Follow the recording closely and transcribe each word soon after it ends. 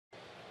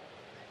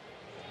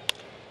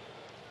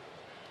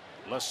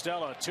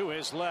Stella to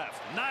his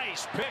left.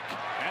 Nice pick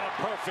and a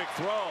perfect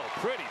throw.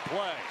 Pretty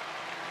play.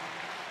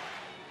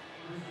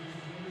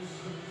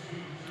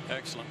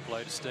 Excellent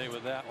play to stay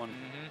with that one.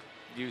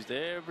 Used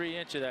every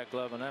inch of that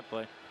glove on that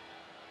play.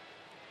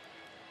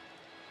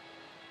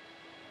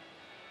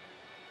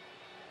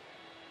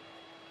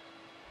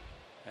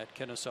 At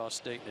Kennesaw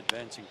State,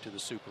 advancing to the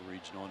Super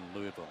Regional in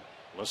Louisville.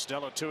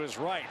 Stella to his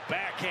right.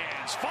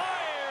 Backhands.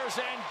 Fires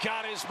and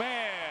got his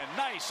man.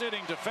 Nice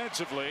inning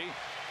defensively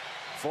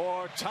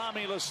for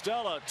Tommy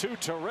Stella. Two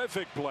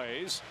terrific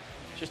plays.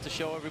 Just to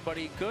show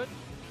everybody he could.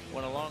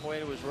 Went a long way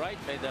to his right.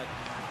 Made that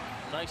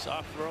nice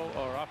off throw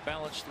or off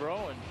balance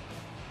throw, and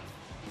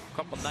a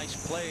couple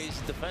nice plays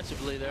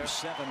defensively there.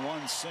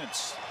 7-1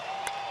 since.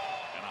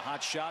 And a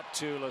hot shot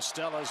to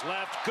Stella's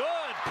left. Good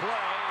play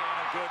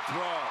and a good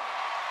throw.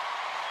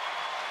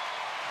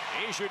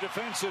 He's your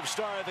defensive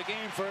star of the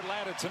game for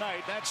Atlanta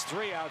tonight. That's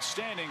 3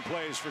 outstanding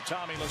plays for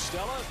Tommy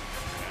Stella,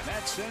 and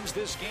that sends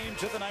this game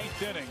to the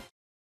 9th inning.